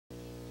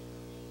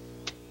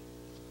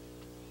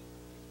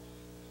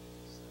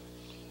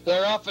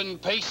They're often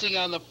pacing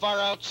on the far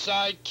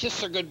outside.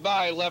 Kiss Her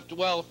Goodbye left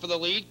well for the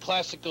lead.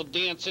 Classical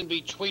Dance in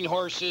between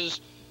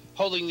horses.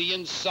 Holding the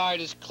inside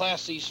is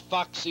Classy's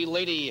Foxy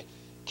Lady.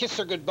 Kiss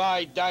Her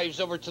Goodbye dives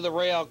over to the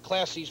rail.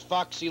 Classy's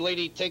Foxy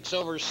Lady takes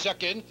over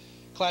second.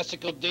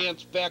 Classical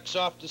Dance backs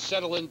off to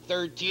settle in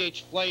third.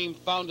 TH Flame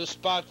found a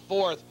spot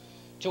fourth.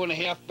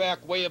 2.5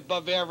 back, way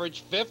above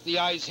average fifth. The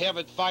Eyes Have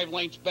It 5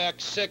 lengths back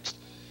sixth.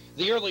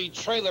 The early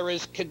trailer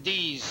is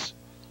Cadiz.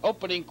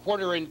 Opening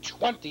quarter in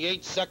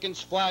 28 seconds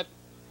flat.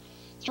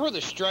 Through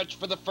the stretch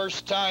for the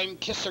first time,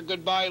 Kiss Her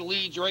Goodbye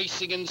leads,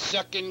 racing in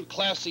second.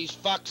 Classy's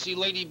Foxy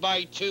Lady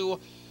by 2.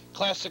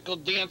 Classical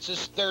Dance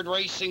is third,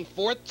 racing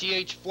fourth.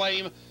 TH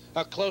Flame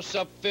a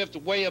close-up fifth,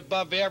 way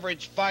above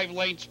average, 5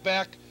 lengths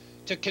back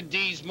to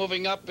Cadiz,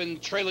 moving up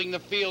and trailing the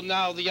field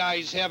now. The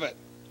Eyes Have It.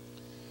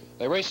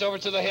 They race over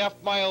to the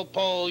half-mile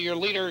pole. Your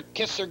leader,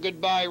 Kiss Her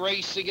Goodbye,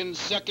 racing in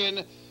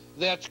second.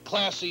 That's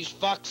Classy's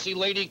Foxy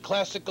Lady.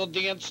 Classical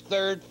Dance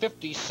third,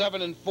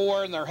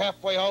 57-4, and they're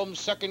halfway home,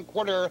 second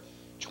quarter,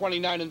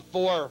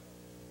 29-4.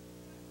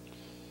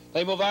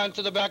 They move on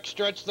to the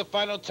backstretch. The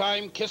final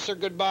time, Kiss Her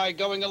Goodbye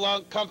going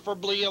along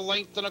comfortably, 1.25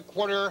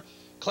 lengths.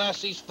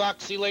 Classy's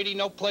Foxy Lady,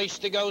 no place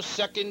to go.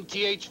 Second,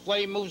 TH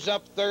Flame moves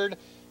up third.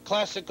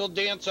 Classical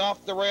Dance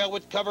off the rail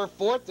with cover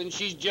fourth, and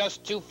she's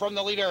just 2 from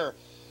the leader.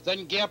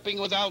 Then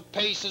gapping without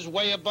pace is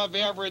way above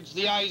average.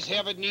 The Eyes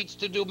Have It needs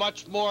to do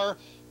much more.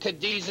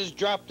 Cadiz has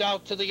dropped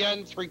out to the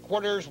end.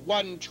 3/4,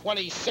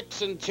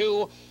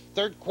 1:26-2.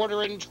 Third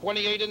quarter in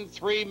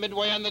 28-3.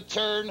 Midway on the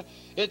turn,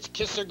 it's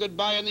Kiss Her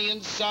Goodbye on the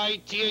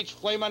inside. TH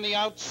Flame on the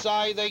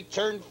outside. They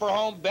turn for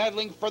home,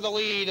 battling for the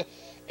lead.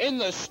 In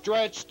the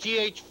stretch,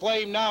 TH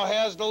Flame now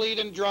has the lead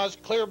and draws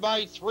clear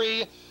by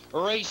 3.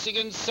 Racing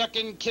in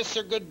second, Kiss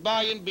Her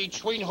Goodbye in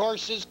between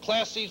horses.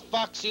 Classy's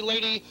Foxy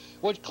Lady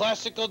with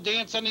Classical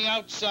Dance on the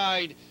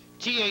outside.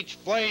 TH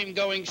Flame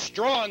going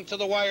strong to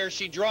the wire.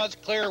 She draws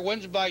clear,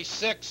 wins by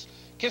 6.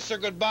 Kiss Her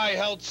Goodbye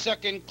held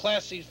second.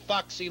 Classy's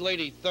Foxy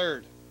Lady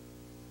third.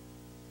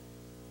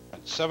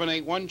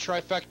 781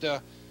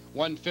 trifecta,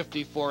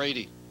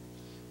 154.80.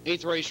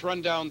 Eighth race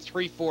rundown,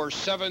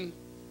 3-4-7.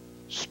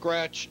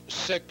 Scratch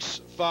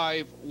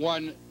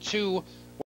 6-5-1-2.